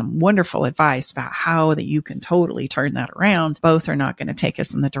and give some wonderful advice about how that you can totally turn that around. Both are not going to take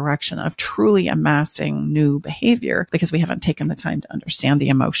us in the direction of truly amassing new behavior because we haven't taken the time to understand the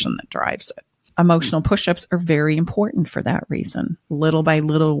emotion that drives it. Emotional push-ups are very important for that reason. Little by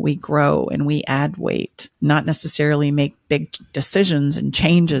little, we grow and we add weight, not necessarily make big decisions and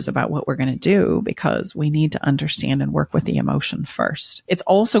changes about what we're going to do, because we need to understand and work with the emotion first. It's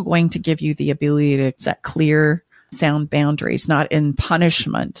also going to give you the ability to set clear, sound boundaries, not in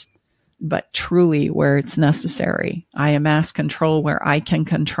punishment, but truly where it's necessary. I amass control where I can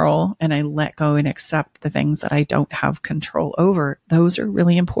control, and I let go and accept the things that I don't have control over. Those are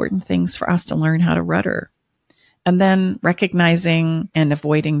really important things for us to learn how to rudder. And then recognizing and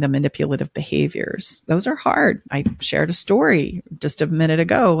avoiding the manipulative behaviors. Those are hard. I shared a story just a minute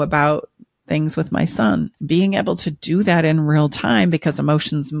ago about things with my son. Being able to do that in real time, because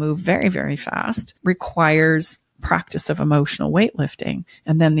emotions move very, very fast, requires practice of emotional weightlifting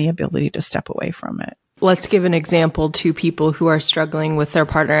and then the ability to step away from it. Let's give an example to people who are struggling with their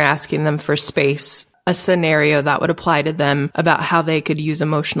partner asking them for space. A scenario that would apply to them about how they could use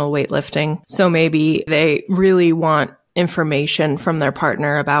emotional weightlifting. So maybe they really want information from their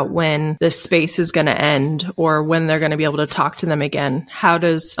partner about when this space is going to end or when they're going to be able to talk to them again. How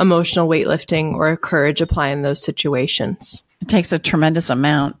does emotional weightlifting or courage apply in those situations? It takes a tremendous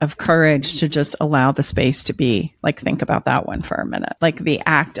amount of courage to just allow the space to be. Like, think about that one for a minute. Like, the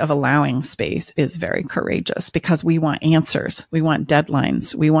act of allowing space is very courageous because we want answers. We want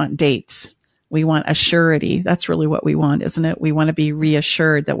deadlines. We want dates. We want a surety. That's really what we want, isn't it? We want to be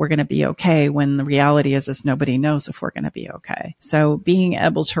reassured that we're going to be okay when the reality is nobody knows if we're going to be okay. So being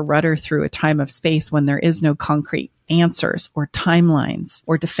able to rudder through a time of space when there is no concrete answers or timelines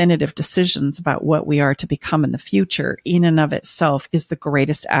or definitive decisions about what we are to become in the future in and of itself is the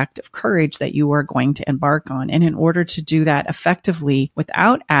greatest act of courage that you are going to embark on. And in order to do that effectively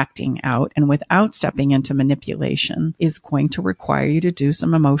without acting out and without stepping into manipulation is going to require you to do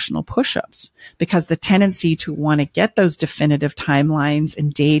some emotional push-ups, because the tendency to want to get those definitive timelines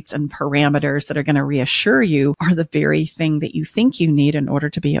and dates and parameters that are going to reassure you are the very thing that you think you need in order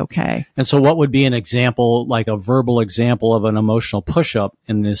to be okay. And so what would be an example, like a verbal example of an emotional push-up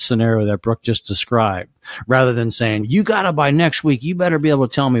in this scenario that Brooke just described, rather than saying, you gotta, by next week, you better be able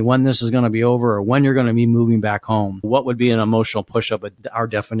to tell me when this is going to be over or when you're going to be moving back home? What would be an emotional push-up, our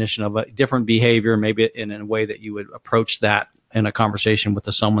definition of a different behavior, maybe in a way that you would approach that in a conversation with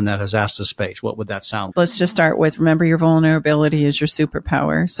someone that has asked the space? What would that sound like? Let's just start with, remember, your vulnerability is your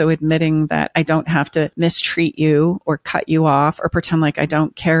superpower. So admitting that I don't have to mistreat you or cut you off or pretend like I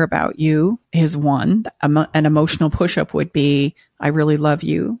don't care about you is one. An emotional push-up would be, I really love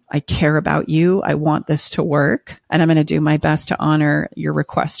you. I care about you. I want this to work. And I'm going to do my best to honor your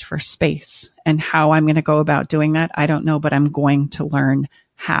request for space. And how I'm going to go about doing that, I don't know, but I'm going to learn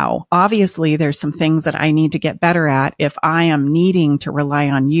how. Obviously, there's some things that I need to get better at if I am needing to rely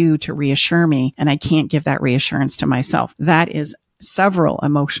on you to reassure me and I can't give that reassurance to myself. That is several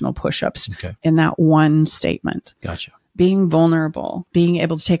emotional push-ups in that one statement. Gotcha. Being vulnerable, being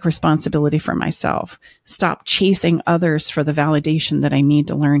able to take responsibility for myself, stop chasing others for the validation that I need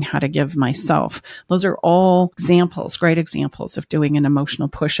to learn how to give myself. Those are all examples, great examples of doing an emotional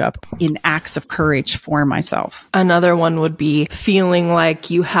push-up in acts of courage for myself. Another one would be feeling like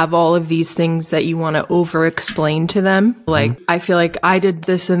you have all of these things that you want to over-explain to them. Like, I feel like I did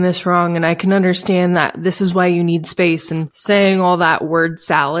this and this wrong, and I can understand that this is why you need space, and saying all that word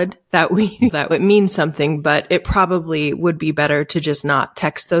salad that would mean something, but it probably would be better to just not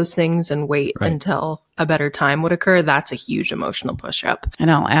text those things and wait until a better time would occur. That's a huge emotional push-up. And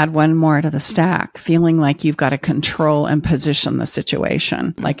I'll add one more to the stack, feeling like you've got to control and position the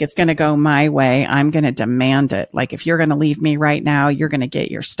situation. Like, it's going to go my way. I'm going to demand it. Like, if you're going to leave me right now, you're going to get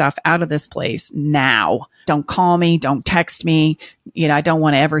your stuff out of this place now. Don't call me. Don't text me. You know, I don't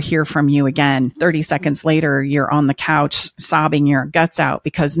want to ever hear from you again. 30 seconds later, you're on the couch sobbing your guts out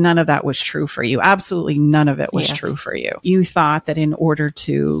because none of that was true for you. Absolutely none of it was true for you. You thought that in order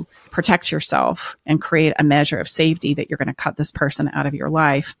to protect yourself and create a measure of safety that you're going to cut this person out of your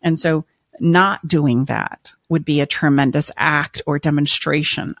life. And so not doing that would be a tremendous act or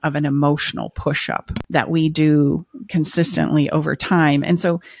demonstration of an emotional push-up that we do consistently over time. And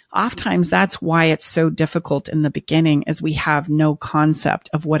so oftentimes that's why it's so difficult in the beginning, as we have no concept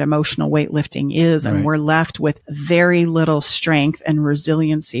of what emotional weightlifting is. And we're left with very little strength and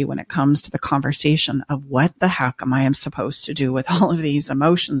resiliency when it comes to the conversation of what the heck am I supposed to do with all of these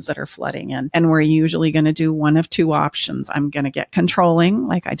emotions that are flooding in. And we're usually going to do one of two options. I'm going to get controlling,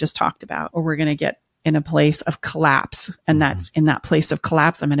 like I just talked about, or we're going to get in a place of collapse. And that's in that place of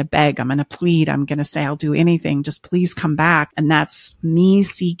collapse, I'm going to beg, I'm going to plead, I'm going to say, I'll do anything, just please come back. And that's me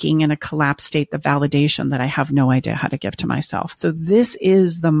seeking in a collapse state the validation that I have no idea how to give to myself. So this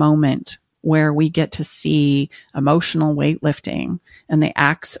is the moment where we get to see emotional weightlifting and the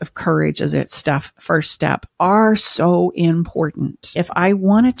acts of courage as its first step are so important. If I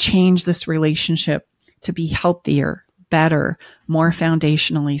want to change this relationship to be healthier, better, more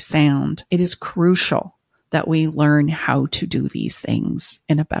foundationally sound, it is crucial that we learn how to do these things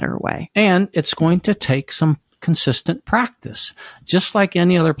in a better way. And it's going to take some consistent practice, just like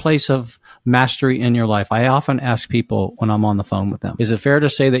any other place of mastery in your life. I often ask people when I'm on the phone with them, is it fair to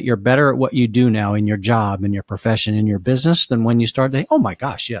say that you're better at what you do now in your job, in your profession, in your business than when you started? Oh my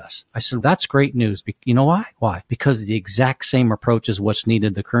gosh, yes. I said, that's great news. You know why? Why? Because the exact same approach is what's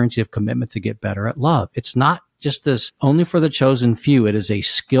needed, the currency of commitment to get better at love. It's not just this only for the chosen few. It is a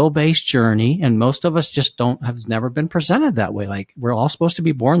skill-based journey, and most of us just have never been presented that way. Like, we're all supposed to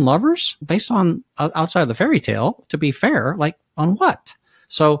be born lovers based on outside of the fairy tale, to be fair, like on what?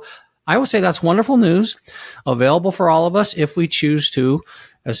 So I would say that's wonderful news, available for all of us if we choose to,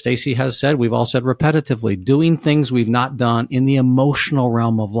 as Stacy has said, we've all said repetitively, doing things we've not done in the emotional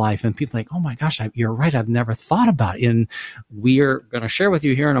realm of life. And people think, oh my gosh, you're right. I've never thought about it. And we're going to share with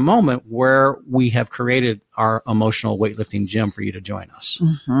you here in a moment where we have created our emotional weightlifting gym for you to join us.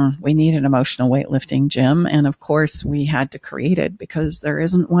 Mm-hmm. We need an emotional weightlifting gym. And of course, we had to create it because there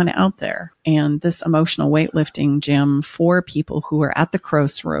isn't one out there. And this emotional weightlifting gym for people who are at the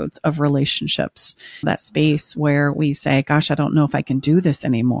crossroads of relationships, that space where we say, gosh, I don't know if I can do this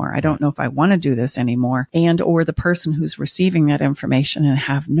anymore. I don't know if I want to do this anymore. And or the person who's receiving that information and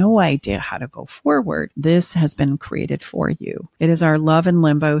have no idea how to go forward. This has been created for you. It is our Love in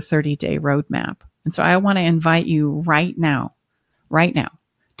Limbo 30-day roadmap. And so I want to invite you right now,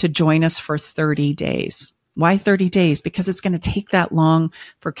 to join us for 30 days. Why 30 days? Because it's going to take that long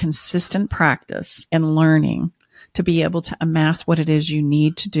for consistent practice and learning to be able to amass what it is you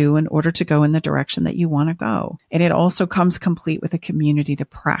need to do in order to go in the direction that you want to go. And it also comes complete with a community to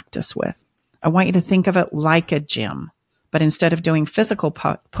practice with. I want you to think of it like a gym. But instead of doing physical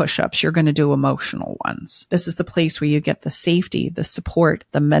push-ups, you're going to do emotional ones. This is the place where you get the safety, the support,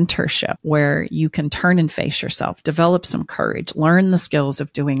 the mentorship, where you can turn and face yourself, develop some courage, learn the skills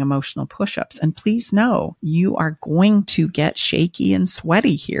of doing emotional push-ups. And please know, you are going to get shaky and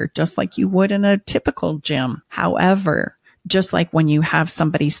sweaty here, just like you would in a typical gym. However, just like when you have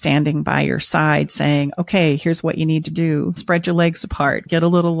somebody standing by your side saying, okay, here's what you need to do. Spread your legs apart, get a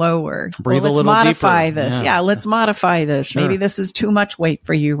little lower. Breathe let's a little modify deeper. this. Yeah, let's modify this. Sure. Maybe this is too much weight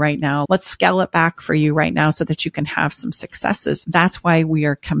for you right now. Let's scale it back for you right now so that you can have some successes. That's why we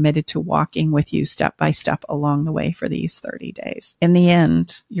are committed to walking with you step by step along the way for these 30 days. In the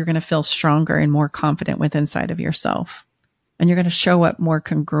end, you're going to feel stronger and more confident with inside of yourself. And you're going to show up more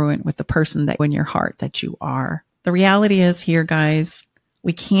congruent with the person that in your heart that you are. The reality is here, guys,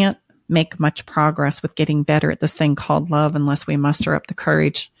 we can't make much progress with getting better at this thing called love unless we muster up the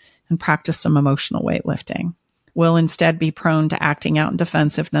courage and practice some emotional weightlifting. We'll instead be prone to acting out in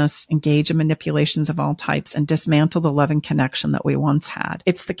defensiveness, engage in manipulations of all types, and dismantle the love and connection that we once had.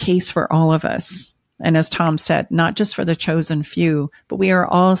 It's the case for all of us. And as Tom said, not just for the chosen few, but we are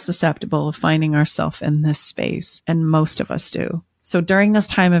all susceptible of finding ourselves in this space, and most of us do. So during this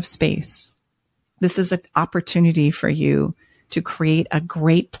time of space, this is an opportunity for you to create a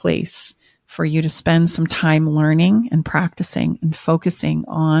great place for you to spend some time learning and practicing and focusing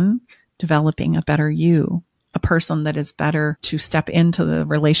on developing a better you, a person that is better to step into the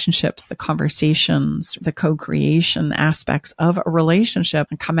relationships, the conversations, the co-creation aspects of a relationship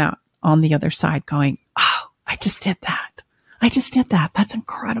and come out on the other side going, oh, I just did that. That's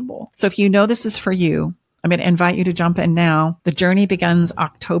incredible. So if you know this is for you, I'm going to invite you to jump in now. The journey begins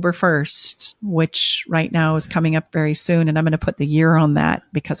October 1st, which right now is coming up very soon. And I'm going to put the year on that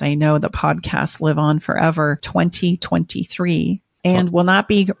because I know the podcasts live on forever, 2023, and will not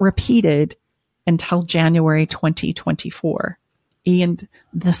be repeated until January 2024. And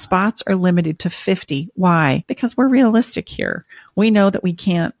the spots are limited to 50. Why? Because we're realistic here. We know that we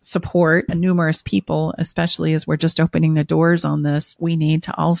can't support numerous people, especially as we're just opening the doors on this. We need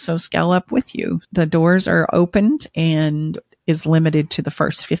to also scale up with you. The doors are opened and is limited to the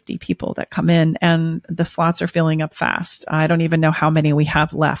first 50 people that come in, and the slots are filling up fast. I don't even know how many we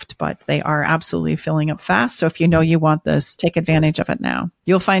have left, but they are absolutely filling up fast. So if you know you want this, take advantage of it now.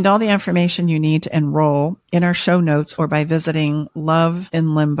 You'll find all the information you need to enroll in our show notes or by visiting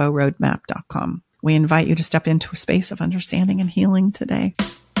loveinlimbo.roadmap.com. We invite you to step into a space of understanding and healing today.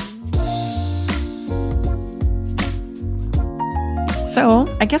 So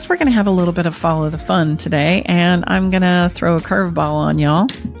I guess we're going to have a little bit of follow the fun today, and I'm going to throw a curveball on y'all.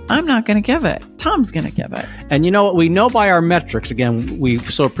 I'm not going to give it. Tom's going to give it. And you know what? We know by our metrics, again, we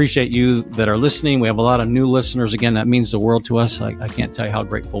so appreciate you that are listening. We have a lot of new listeners. Again, that means the world to us. I can't tell you how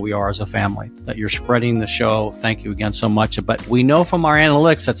grateful we are as a family that you're spreading the show. Thank you again so much. But we know from our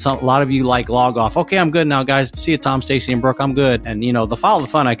analytics that a lot of you log off. Okay, I'm good now, guys. See you, Tom, Stacy, and Brooke. I'm good. And, the follow the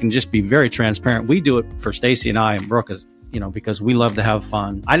fun, I can just be very transparent. We do it for Stacy and I, and Brooke is because we love to have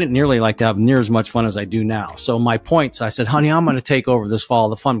fun. I didn't nearly like to have near as much fun as I do now. So my points, I said, honey, I'm going to take over this fall of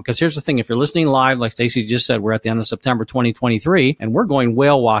the fun, because here's the thing. If you're listening live, like Stacey just said, we're at the end of September 2023 and we're going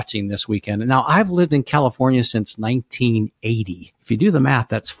whale watching this weekend. And now I've lived in California since 1980. If you do the math,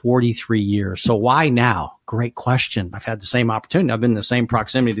 that's 43 years. So why now? Great question. I've had the same opportunity. I've been in the same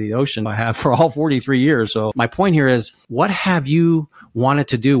proximity to the ocean I have for all 43 years. So my point here is, what have you wanted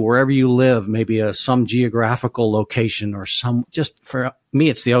to do wherever you live? Maybe some geographical location or just for me,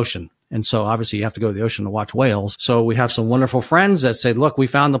 it's the ocean. And so obviously you have to go to the ocean to watch whales. So we have some wonderful friends that say, look, we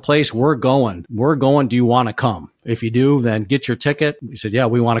found the place. We're going. Do you want to come? If you do, then get your ticket. We said, yeah,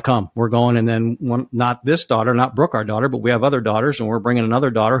 we want to come. We're going. And then not this daughter, not Brooke, our daughter, but we have other daughters, and we're bringing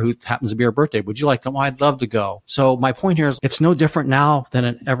another daughter who happens to be her birthday. Would you like to come? Oh, I'd love to go. So my point here is, it's no different now than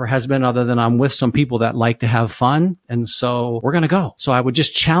it ever has been, other than I'm with some people that like to have fun. And so we're going to go. So I would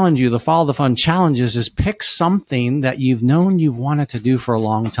just challenge you. The Follow the Fun challenges is pick something that you've known you've wanted to do for a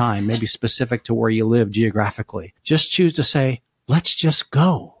long time, maybe specific to where you live geographically. Just choose to say, let's just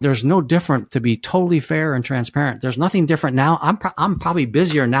go. There's no different, to be totally fair and transparent. There's nothing different now. I'm probably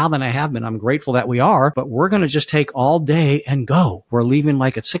busier now than I have been. I'm grateful that we are, but we're going to just take all day and go. We're leaving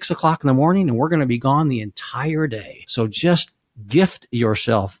like at 6 o'clock in the morning, and we're going to be gone the entire day. So just gift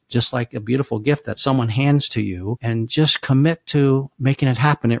yourself, just like a beautiful gift that someone hands to you, and just commit to making it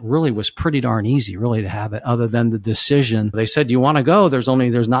happen. It really was pretty darn easy, really, to have it, other than the decision. They said, you want to go? There's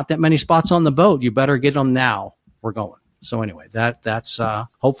not that many spots on the boat. You better get them now. We're going. So anyway, that's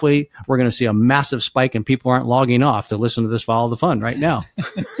hopefully we're going to see a massive spike, and people aren't logging off to listen to this Follow the Fun right now.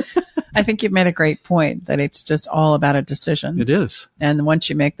 I think you've made a great point that it's just all about a decision. It is. And once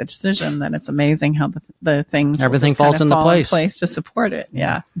you make the decision, then it's amazing how the things, everything falls into place to support it.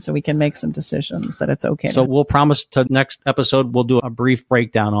 Yeah. And so we can make some decisions that it's okay. So we'll promise to next episode, we'll do a brief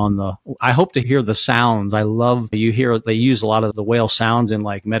breakdown on I hope to hear the sounds. I love they use a lot of the whale sounds in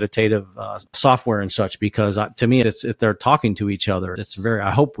like meditative software and such, because to me, it's if they're talking to each other,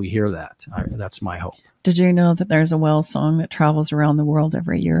 I hope we hear that. That's my hope. Did you know that there's a whale song that travels around the world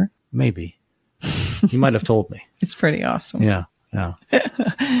every year? Maybe. You might have told me. It's pretty awesome. Yeah.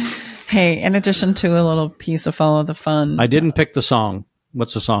 Hey, in addition to a little piece of Follow the Fun. I didn't pick the song.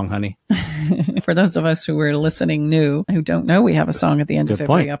 What's the song, honey? For those of us who are listening new, who don't know, we have a song at the end of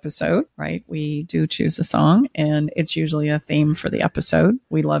every episode, right? We do choose a song, and it's usually a theme for the episode.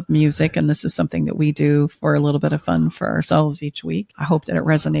 We love music, and this is something that we do for a little bit of fun for ourselves each week. I hope that it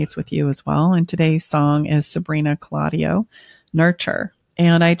resonates with you as well. And today's song is Sabrina Claudio, Nurture.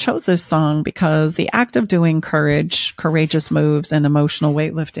 And I chose this song because the act of doing courageous moves, and emotional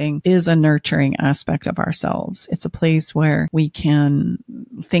weightlifting is a nurturing aspect of ourselves. It's a place where we can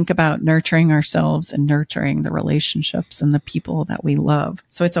think about nurturing ourselves and nurturing the relationships and the people that we love.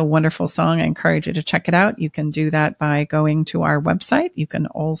 So it's a wonderful song. I encourage you to check it out. You can do that by going to our website. You can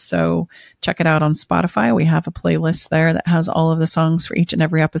also check it out on Spotify. We have a playlist there that has all of the songs for each and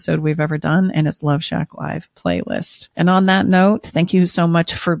every episode we've ever done, and it's Love Shack Live playlist. And on that note, thank you so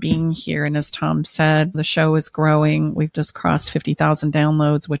much for being here. And as Tom said, the show is growing. We've just crossed 50,000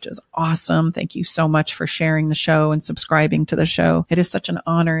 downloads, which is awesome. Thank you so much for sharing the show and subscribing to the show. It is such an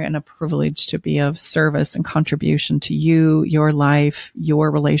honor and a privilege to be of service and contribution to you, your life,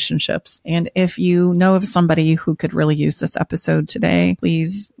 your relationships. And if you know of somebody who could really use this episode today,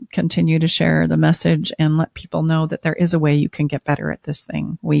 please continue to share the message and let people know that there is a way you can get better at this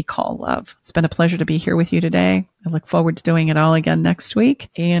thing we call love. It's been a pleasure to be here with you today. I look forward to doing it all again next week.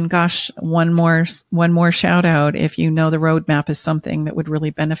 And gosh, one more shout out. If you know the roadmap is something that would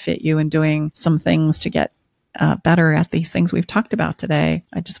really benefit you in doing some things to get better at these things we've talked about today,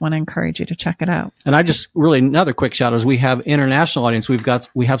 I just want to encourage you to check it out. And I just really, another quick shout out is we have international audience.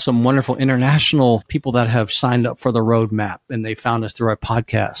 We have some wonderful international people that have signed up for the roadmap, and they found us through our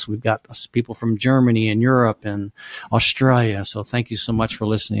podcast. We've got people from Germany and Europe and Australia. So thank you so much for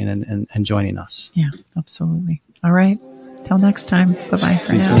listening and joining us. Yeah, absolutely. All right. Till next time. Bye-bye for now.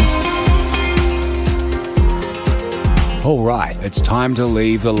 See you soon. All right, it's time to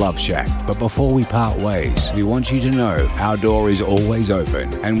leave the Love Shack. But before we part ways, we want you to know our door is always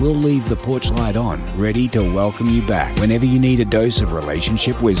open, and we'll leave the porch light on, ready to welcome you back whenever you need a dose of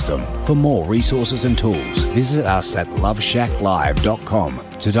relationship wisdom. For more resources and tools, visit us at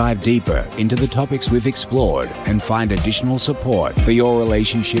loveshacklive.com to dive deeper into the topics we've explored and find additional support for your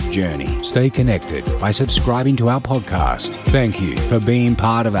relationship journey. Stay connected by subscribing to our podcast. Thank you for being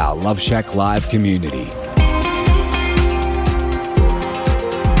part of our Love Shack Live community.